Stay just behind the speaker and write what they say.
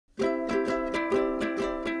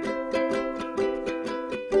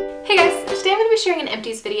sharing an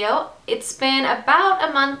Empties video. It's been about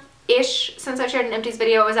a month-ish since I shared an Empties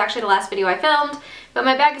video. It was actually the last video I filmed, but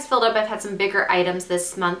my bag is filled up. I've had some bigger items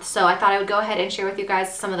this month, so I thought I would go ahead and share with you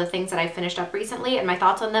guys some of the things that I finished up recently and my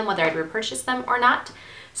thoughts on them, whether I'd repurchase them or not.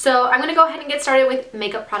 So I'm going to go ahead and get started with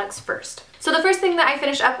makeup products first. So the first thing that I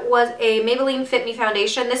finished up was a Maybelline Fit Me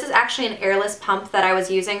foundation. This is actually an airless pump that I was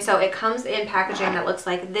using, so it comes in packaging that looks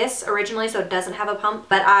like this originally, so it doesn't have a pump,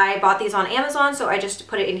 but I bought these on Amazon, so I just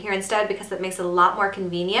put it in here instead because that makes it a lot more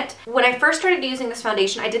convenient. When I first started using this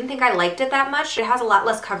foundation, I didn't think I liked it that much. It has a lot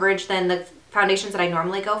less coverage than the foundations that I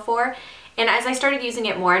normally go for. And as I started using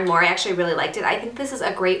it more and more, I actually really liked it. I think this is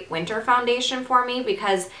a great winter foundation for me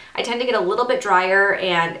because I tend to get a little bit drier,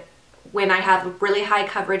 and when I have really high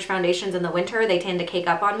coverage foundations in the winter, they tend to cake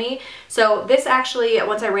up on me. So this actually,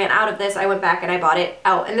 once I ran out of this, I went back and I bought it.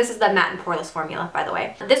 Oh, and this is the matte and poreless formula, by the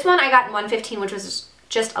way. This one I got in 115, which was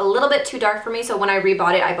just a little bit too dark for me, so when I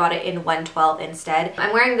rebought it, I bought it in 112 instead.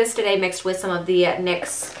 I'm wearing this today mixed with some of the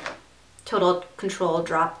NYX Total Control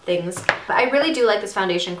drop things. But I really do like this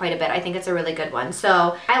foundation quite a bit. I think it's a really good one.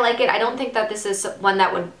 So I like it. I don't think that this is one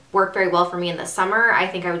that would work very well for me in the summer. I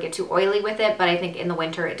think I would get too oily with it, but I think in the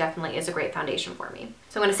winter it definitely is a great foundation for me.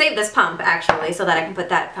 So I'm going to save this pump actually so that I can put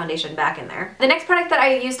that foundation back in there. The next product that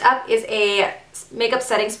I used up is a makeup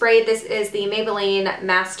setting spray. This is the Maybelline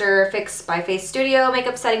Master Fix by EvaNYC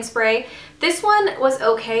makeup setting spray. This one was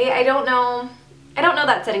okay. I don't know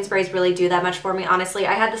that setting sprays really do that much for me, honestly.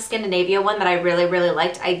 I had the Scandinavia one that I really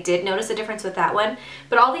liked. I did notice a difference with that one,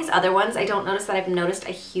 but all these other ones, I don't notice that I've noticed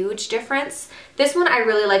a huge difference. This one, I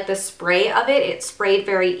really like the spray of it. It sprayed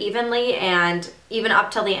very evenly, and even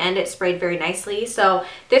up till the end, it sprayed very nicely. So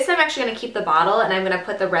this, I'm actually going to keep the bottle, and I'm going to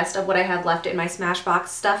put the rest of what I have left in my Smashbox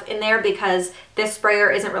stuff in there because this sprayer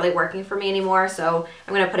isn't really working for me anymore. So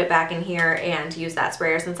I'm going to put it back in here and use that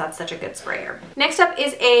sprayer since that's such a good sprayer. Next up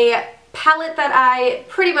is a palette that I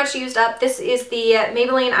pretty much used up. This is the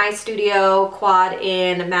Maybelline EyeStudio Quad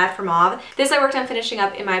in Mad for Mauve. This I worked on finishing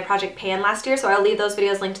up in my Project Pan last year, so I'll leave those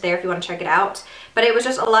videos linked there if you want to check it out. But it was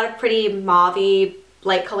just a lot of pretty mauvey,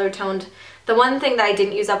 light color toned. The one thing that I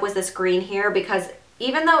didn't use up was this green here because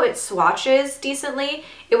even though it swatches decently,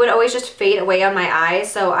 it would always just fade away on my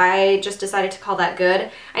eyes, so I just decided to call that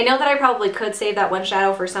good. I know that I probably could save that one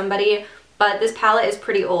shadow for somebody, but this palette is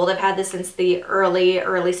pretty old. I've had this since the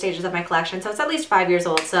early stages of my collection, so it's at least 5 years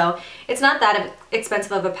old, so it's not that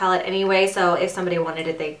expensive of a palette anyway, so if somebody wanted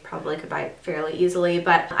it, they probably could buy it fairly easily,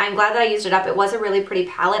 but I'm glad that I used it up. It was a really pretty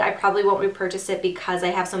palette. I probably won't repurchase it because I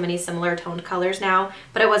have so many similar toned colors now,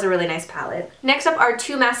 but it was a really nice palette. Next up are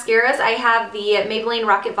two mascaras. I have the Maybelline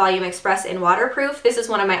Rocket Volume Express in Waterproof. This is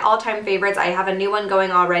one of my all-time favorites. I have a new one going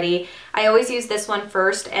already. I always use this one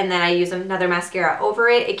first, and then I use another mascara over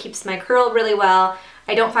it. It keeps my curl really well.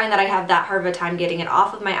 I don't find that I have that hard of a time getting it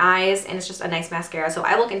off of my eyes, and it's just a nice mascara, so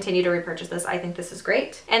I will continue to repurchase this. I think this is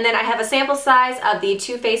great. And then I have a sample size of the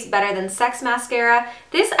Too Faced Better Than Sex mascara.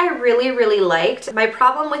 This I really liked. My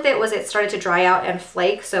problem with it was it started to dry out and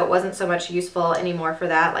flake, so it wasn't so much useful anymore for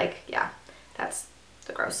that. Like, yeah, that's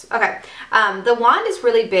gross. Okay, the wand is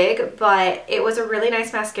really big, but it was a really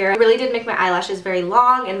nice mascara. It really did make my eyelashes very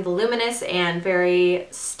long and voluminous and very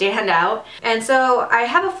stand out. And so I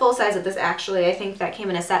have a full size of this actually. I think that came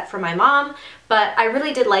in a set from my mom, but I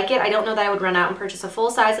really did like it. I don't know that I would run out and purchase a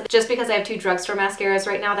full size of it just because I have two drugstore mascaras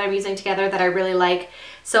right now that I'm using together that I really like.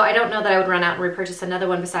 So I don't know that I would run out and repurchase another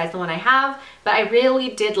one besides the one I have, but I really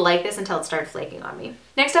did like this until it started flaking on me.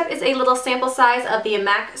 Next up is a little sample size of the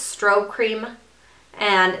MAC Strobe Cream.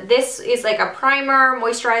 And this is like a primer,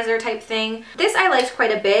 moisturizer type thing. This I liked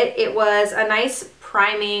quite a bit. It was a nice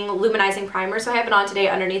priming, luminizing primer, so I have it on today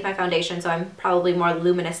underneath my foundation, so I'm probably more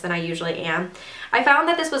luminous than I usually am. I found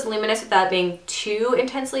that this was luminous without being too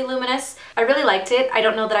intensely luminous. I really liked it. I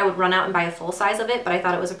don't know that I would run out and buy a full size of it, but I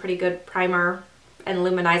thought it was a pretty good primer and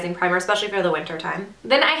luminizing primer, especially for the winter time.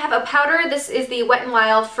 Then I have a powder. This is the Wet n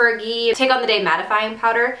Wild Fergie Take on the Day Mattifying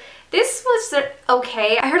Powder. This was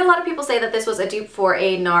okay. I heard a lot of people say that this was a dupe for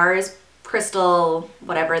a NARS crystal,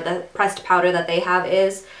 whatever the pressed powder that they have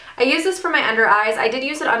is. I use this for my under eyes. I did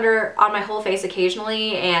use it on my whole face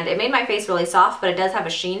occasionally, and it made my face really soft, but it does have a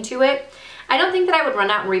sheen to it. I don't think that I would run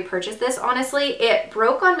out and repurchase this, honestly. It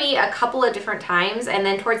broke on me a couple of different times, and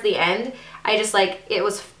then towards the end, I just like, it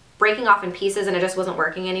was breaking off in pieces and it just wasn't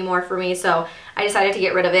working anymore for me, so I decided to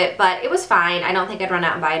get rid of it, but it was fine. I don't think I'd run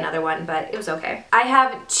out and buy another one, but it was okay. I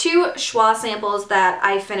have 2 Schwa samples that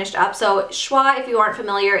I finished up. So Schwa, if you aren't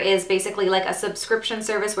familiar, is basically like a subscription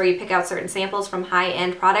service where you pick out certain samples from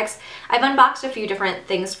high-end products. I've unboxed a few different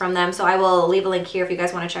things from them, so I will leave a link here if you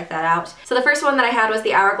guys want to check that out. So the first one that I had was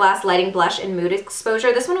the Hourglass Lighting Blush in Mood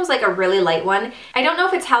Exposure. This one was like a really light one. I don't know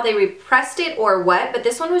if it's how they repressed it or what, but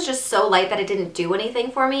this one was just so light that it didn't do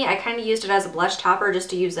anything for me. I kind of used it as a blush topper just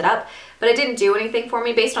to use it up, but it didn't do anything for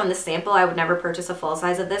me. Based on this sample, I would never purchase a full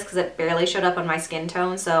size of this because it barely showed up on my skin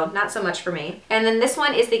tone, so not so much for me. And then this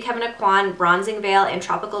one is the Kevyn Bronzing Veil in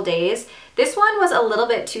Tropical Days. This one was a little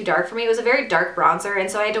bit too dark for me. It was a very dark bronzer,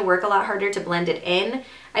 and so I had to work a lot harder to blend it in.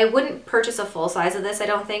 I wouldn't purchase a full size of this, I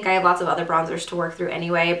don't think. I have lots of other bronzers to work through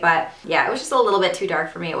anyway, but yeah, it was just a little bit too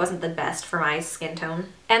dark for me. It wasn't the best for my skin tone.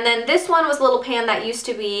 And then this one was a little pan that used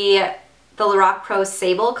to be the Lorac Pro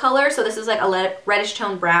Sable color, so this is like a reddish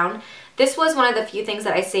tone brown. This was one of the few things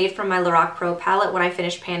that I saved from my Lorac Pro palette when I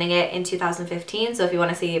finished panning it in 2015, so if you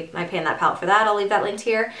want to see my pan that palette for that, I'll leave that linked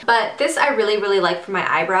here. But this I really like for my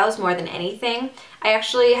eyebrows more than anything. I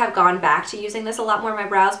actually have gone back to using this a lot more on my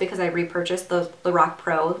brows because I repurchased the Lorac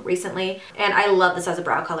Pro recently, and I love this as a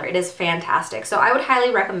brow color. It is fantastic. So I would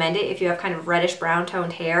highly recommend it if you have kind of reddish brown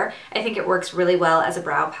toned hair. I think it works really well as a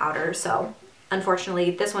brow powder, so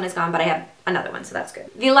unfortunately, this one is gone, but I have another one, so that's good.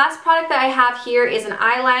 The last product that I have here is an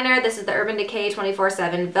eyeliner. This is the Urban Decay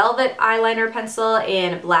 24/7 Velvet Eyeliner Pencil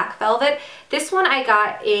in Black Velvet. This one I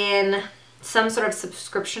got in some sort of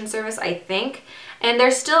subscription service, I think. And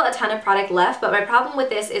there's still a ton of product left, but my problem with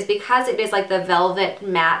this is because it is like the velvet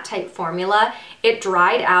matte type formula, it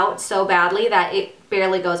dried out so badly that it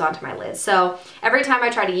barely goes onto my lids. So every time I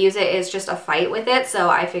try to use it, it's just a fight with it. So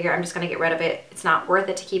I figure I'm just gonna get rid of it. It's not worth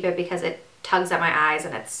it to keep it because it tugs at my eyes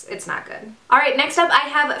and it's not good. All right, next up I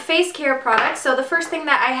have face care products. So the first thing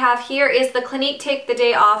that I have here is the Clinique Take the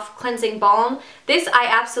Day Off Cleansing Balm. This I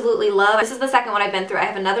absolutely love. This is the second one I've been through. I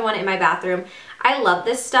have another one in my bathroom. I love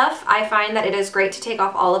this stuff. I find that it is great to take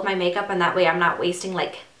off all of my makeup, and that way I'm not wasting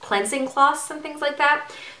like cleansing cloths and things like that.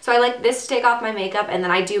 So I like this to take off my makeup, and then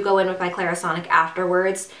I do go in with my Clarisonic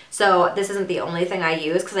afterwards. So this isn't the only thing I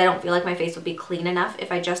use because I don't feel like my face would be clean enough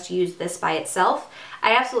if I just used this by itself.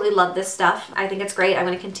 I absolutely love this stuff. I think it's great. I'm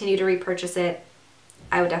going to continue to repurchase it.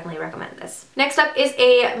 I would definitely recommend this. Next up is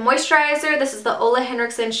a moisturizer. This is the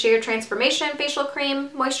Henriksen Sheer Transformation Facial Cream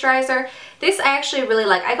Moisturizer. This I actually really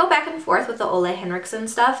like. I go back and forth with the Henriksen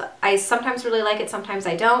stuff. I sometimes really like it, sometimes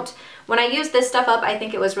I don't. When I used this stuff up, I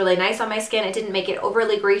think it was really nice on my skin. It didn't make it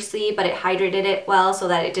overly greasy, but it hydrated it well so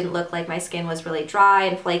that it didn't look like my skin was really dry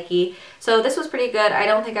and flaky. So this was pretty good. I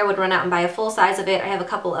don't think I would run out and buy a full size of it. I have a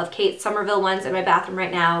couple of Kate Somerville ones in my bathroom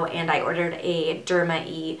right now, and I ordered a Derma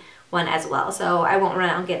E one as well, so I won't run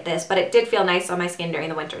out and get this, but it did feel nice on my skin during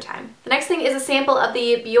the winter time. The next thing is a sample of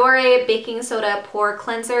the Biore Baking Soda Pore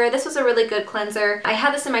Cleanser. This was a really good cleanser. I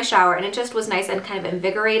had this in my shower and it just was nice and kind of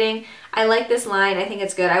invigorating. I like this line. I think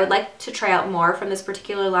it's good. I would like to try out more from this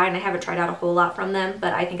particular line. I haven't tried out a whole lot from them,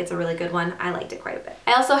 but I think it's a really good one. I liked it quite a bit.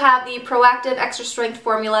 I also have the Proactiv Extra Strength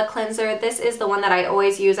Formula Cleanser. This is the one that I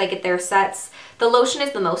always use. I get their sets. The lotion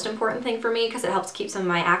is the most important thing for me because it helps keep some of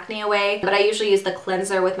my acne away, but I usually use the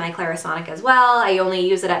cleanser with my Clarisonic as well. I only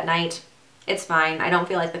use it at night. It's fine. I don't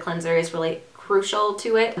feel like the cleanser is really crucial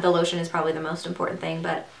to it. The lotion is probably the most important thing,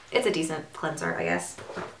 but it's a decent cleanser, I guess.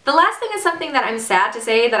 The last thing is something that I'm sad to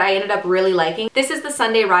say that I ended up really liking. This is the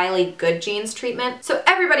Sunday Riley Good Genes treatment. So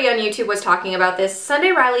everybody on YouTube was talking about this. Sunday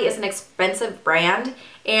Riley is an expensive brand,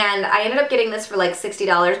 and I ended up getting this for like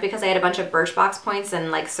 $60 because I had a bunch of Birchbox points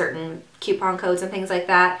and like certain coupon codes and things like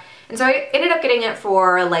that. And so I ended up getting it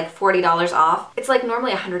for like $40 off. It's like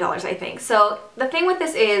normally $100, I think. So the thing with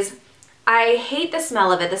this is I hate the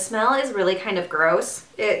smell of it. The smell is really kind of gross.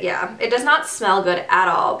 It does not smell good at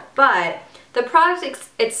all, but the product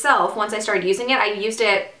itself, once I started using it, I used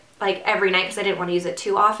it like every night because I didn't want to use it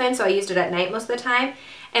too often, so I used it at night most of the time.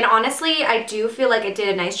 And honestly, I do feel like it did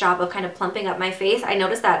a nice job of kind of plumping up my face. I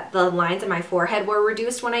noticed that the lines in my forehead were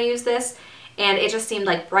reduced when I used this, and it just seemed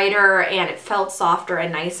like brighter and it felt softer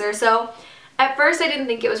and nicer. So at first I didn't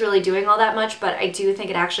think it was really doing all that much, but I do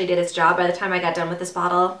think it actually did its job. By the time I got done with this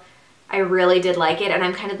bottle, I really did like it, and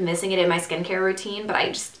I'm kind of missing it in my skincare routine, but I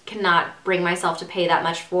just cannot bring myself to pay that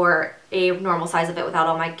much for a normal size of it without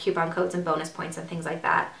all my coupon codes and bonus points and things like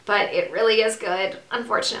that. But it really is good,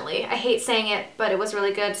 unfortunately. I hate saying it, but it was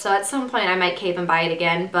really good, so at some point I might cave and buy it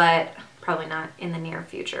again, but probably not in the near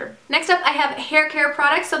future. Next up, I have hair care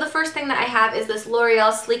products. So the first thing that I have is this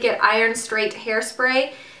L'Oreal Sleek It Iron Straight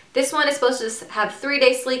Hairspray. This one is supposed to have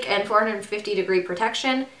 3-day sleek and 450-degree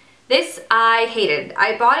protection. This I hated.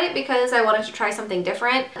 I bought it because I wanted to try something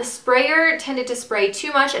different. The sprayer tended to spray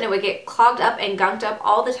too much and it would get clogged up and gunked up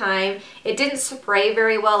all the time. It didn't spray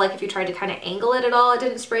very well. Like if you tried to kind of angle it at all, it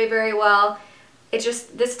didn't spray very well.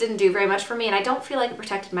 This didn't do very much for me, and I don't feel like it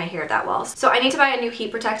protected my hair that well. So I need to buy a new heat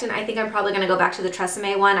protectant. I think I'm probably gonna go back to the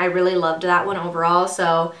Tresemme one. I really loved that one overall,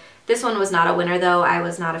 so this one was not a winner though. I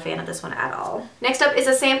was not a fan of this one at all. Next up is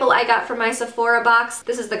a sample I got from my Sephora box.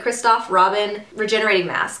 This is the Christophe Robin Regenerating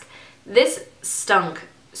Mask. This stunk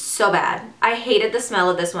so bad. I hated the smell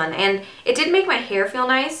of this one, and it did make my hair feel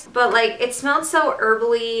nice, but like it smelled so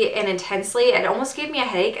herbally and intensely, it almost gave me a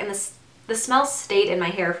headache, and the smell stayed in my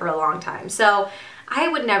hair for a long time. So I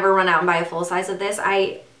would never run out and buy a full size of this.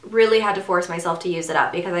 I really had to force myself to use it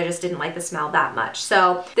up because I just didn't like the smell that much.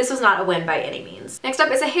 So this was not a win by any means. Next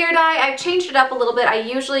up is a hair dye. I've changed it up a little bit. I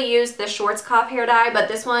usually use the Schwarzkopf hair dye, but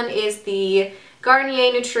this one is the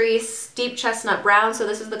Garnier Nutrisse Deep Chestnut Brown. So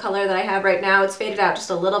this is the color that I have right now. It's faded out just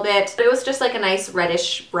a little bit, but it was just like a nice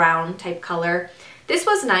reddish brown type color. This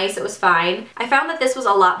was nice, it was fine. I found that this was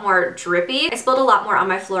a lot more drippy. I spilled a lot more on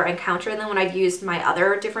my floor and counter than when I'd used my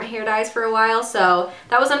other different hair dyes for a while, so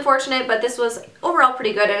that was unfortunate, but this was overall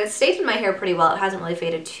pretty good, and it stayed in my hair pretty well. It hasn't really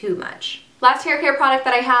faded too much. Last hair care product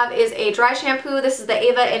that I have is a dry shampoo. This is the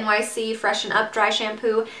EvaNYC Freshen Up Dry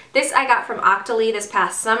Shampoo. This I got from Octoly this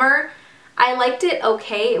past summer. I liked it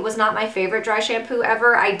okay. It was not my favorite dry shampoo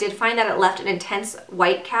ever. I did find that it left an intense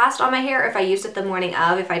white cast on my hair if I used it the morning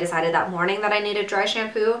of, if I decided that morning that I needed dry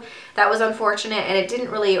shampoo. That was unfortunate, and it didn't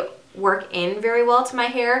really work in very well to my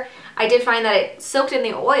hair. I did find that it soaked in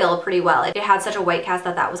the oil pretty well. It had such a white cast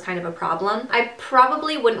that that was kind of a problem. I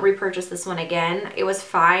probably wouldn't repurchase this one again. It was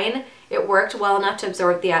fine. It worked well enough to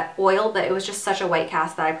absorb the oil, but it was just such a white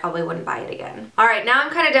cast that I probably wouldn't buy it again. All right, now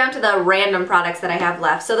I'm kind of down to the random products that I have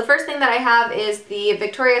left. So the first thing that I have is the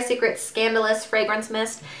Victoria's Secret Scandalous Fragrance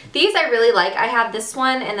Mist. These I really like. I have this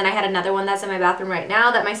one, and then I had another one that's in my bathroom right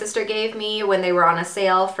now that my sister gave me when they were on a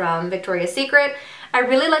sale from Victoria's Secret. I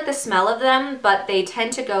really like the smell of them, but they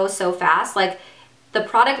tend to go so fast. Like, the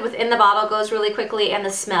product within the bottle goes really quickly and the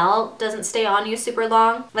smell doesn't stay on you super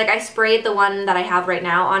long. Like, I sprayed the one that I have right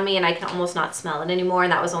now on me and I can almost not smell it anymore,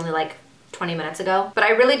 and that was only like 20 minutes ago. But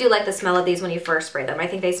I really do like the smell of these when you first spray them. I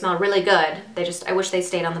think they smell really good. I wish they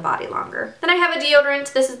stayed on the body longer. Then I have a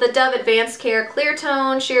deodorant. This is the Dove Advanced Care Clear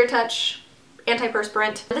Tone Sheer Touch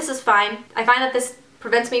Antiperspirant. This is fine. I find that this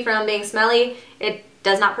prevents me from being smelly. It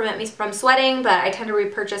does not prevent me from sweating, but I tend to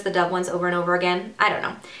repurchase the Dove ones over and over again. I don't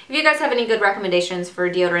know. If you guys have any good recommendations for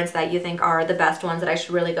deodorants that you think are the best ones that I should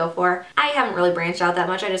really go for, I haven't really branched out that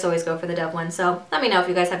much. I just always go for the Dove ones, so let me know if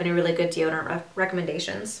you guys have any really good deodorant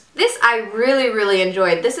recommendations. This I really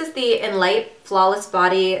enjoyed. This is the Enlight Flawless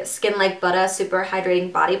Body Skin Like Butter Super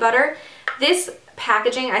Hydrating Body Butter. This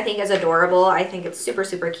packaging I think is adorable. I think it's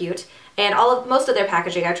super cute, and most of their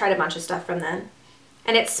packaging, I've tried a bunch of stuff from them.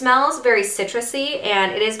 And it smells very citrusy,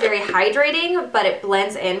 and it is very hydrating, but it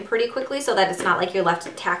blends in pretty quickly so that it's not like you're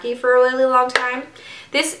left tacky for a really long time.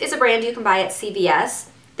 This is a brand you can buy at CVS.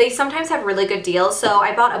 They sometimes have really good deals, so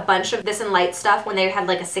I bought a bunch of this Enlight stuff when they had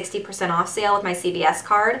like a 60% off sale with my CVS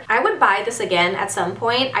card. I would buy this again at some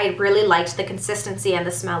point. I really liked the consistency and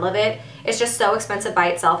the smell of it. It's just so expensive by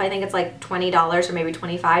itself. I think it's like $20 or maybe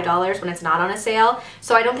 $25 when it's not on a sale.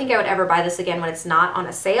 So I don't think I would ever buy this again when it's not on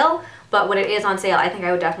a sale. But when it is on sale, I think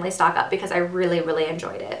I would definitely stock up because I really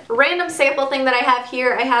enjoyed it. Random sample thing that I have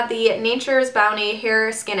here, I have the Nature's Bounty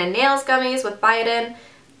Hair, Skin, and Nails Gummies with biotin.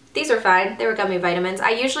 These are fine. They were gummy vitamins. I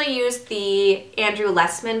usually use the Andrew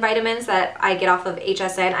Lessman vitamins that I get off of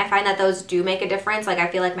HSN. I find that those do make a difference. Like,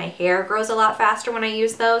 I feel like my hair grows a lot faster when I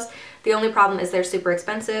use those. The only problem is they're super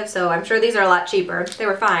expensive, so I'm sure these are a lot cheaper. They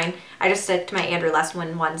were fine. I just stick to my Andrew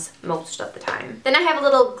Lessman ones most of the time. Then I have a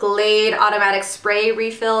little Glade automatic spray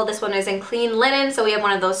refill. This one is in clean linen, so we have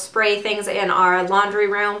one of those spray things in our laundry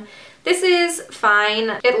room. This is fine.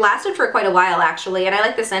 It lasted for quite a while actually, and I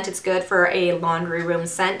like the scent. It's good for a laundry room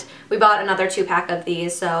scent. We bought another 2-pack of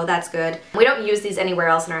these, so that's good. We don't use these anywhere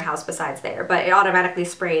else in our house besides there, but it automatically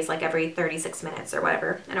sprays like every 36 minutes or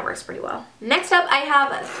whatever, and it works pretty well. Next up, I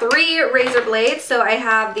have 3 razor blades. So I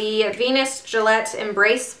have the Venus Gillette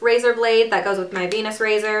Embrace razor blade that goes with my Venus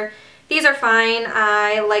razor. These are fine.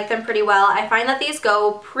 I like them pretty well. I find that these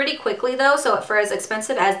go pretty quickly though, so for as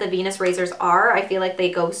expensive as the Venus razors are, I feel like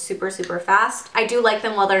they go super fast. I do like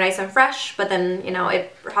them while they're nice and fresh, but then, you know,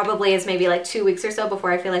 it probably is maybe like 2 weeks or so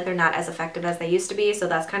before I feel like they're not as effective as they used to be, so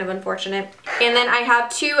that's kind of unfortunate. And then I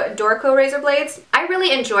have 2 Dorco razor blades. I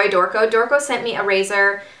really enjoy Dorco. Dorco sent me a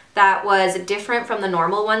razor that was different from the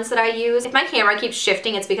normal ones that I use. If my camera keeps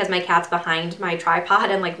shifting, it's because my cat's behind my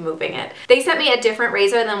tripod and like moving it. They sent me a different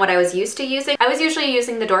razor than what I was used to using. I was usually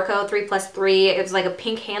using the Dorco 3+3. It was like a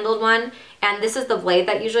pink handled one, and this is the blade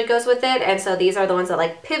that usually goes with it. And so these are the ones that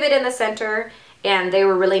like pivot in the center, and they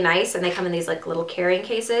were really nice, and they come in these like little carrying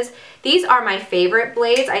cases. These are my favorite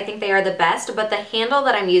blades. I think they are the best, but the handle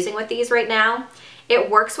that I'm using with these right now, it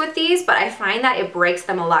works with these, but I find that it breaks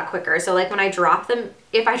them a lot quicker. So like when I drop them,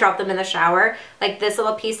 if I drop them in the shower, like this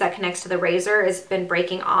little piece that connects to the razor has been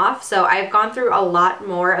breaking off. So I've gone through a lot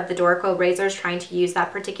more of the Dorco razors trying to use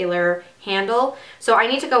that particular handle. So I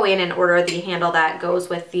need to go in and order the handle that goes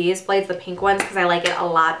with these blades, the pink ones, because I like it a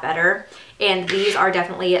lot better. And these are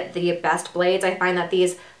definitely the best blades. I find that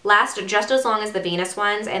these last just as long as the Venus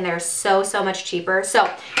ones, and they're so much cheaper. So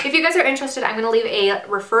if you guys are interested, I'm going to leave a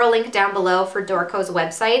referral link down below for Dorco's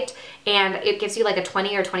website, and it gives you like a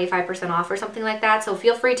 20 or 25% off or something like that. So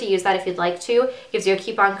feel free to use that if you'd like to. It gives you a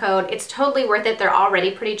coupon code. It's totally worth it. They're already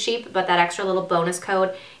pretty cheap, but that extra little bonus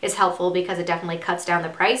code is helpful because it definitely cuts down the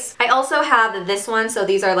price. I also have this one. So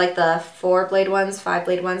these are like the 4-blade ones,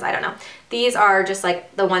 5-blade ones, I don't know. These are just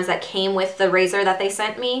like the ones that came with the razor that they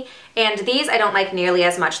sent me. And these I don't like nearly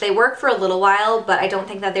as much. They work for a little while, but I don't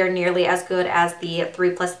think that they're nearly as good as the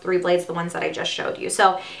 3+3 blades, the ones that I just showed you.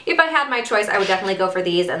 So if I had my choice, I would definitely go for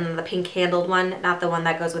these and then the pink handled one, not the one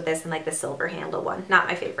that goes with this, and like the silver handled one. Not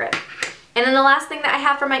my favorite. And then the last thing that I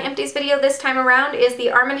have for my empties video this time around is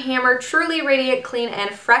the Arm & Hammer Truly Radiant Clean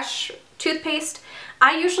and Fresh toothpaste.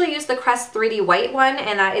 I usually use the Crest 3D white one,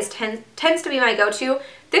 and that is tends to be my go-to.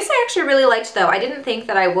 This I actually really liked though. I didn't think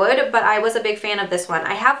that I would, but I was a big fan of this one.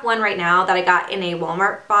 I have one right now that I got in a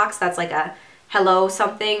Walmart box that's like a Hello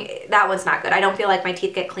something. That one's not good. I don't feel like my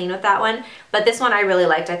teeth get clean with that one, but this one I really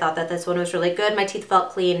liked. I thought that this one was really good. My teeth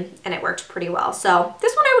felt clean and it worked pretty well. So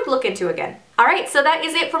this one I would look into again. Alright, so that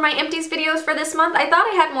is it for my empties videos for this month. I thought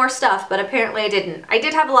I had more stuff, but apparently I didn't. I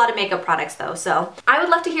did have a lot of makeup products though, so I would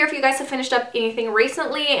love to hear if you guys have finished up anything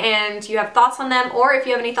recently and you have thoughts on them, or if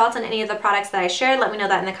you have any thoughts on any of the products that I shared, let me know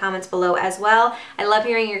that in the comments below as well. I love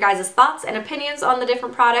hearing your guys' thoughts and opinions on the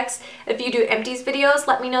different products. If you do empties videos,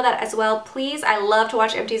 let me know that as well, please. I love to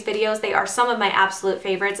watch empties videos. They are some of my absolute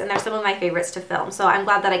favorites, and they're some of my favorites to film, so I'm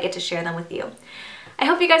glad that I get to share them with you. I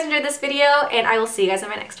hope you guys enjoyed this video, and I will see you guys in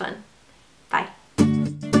my next one.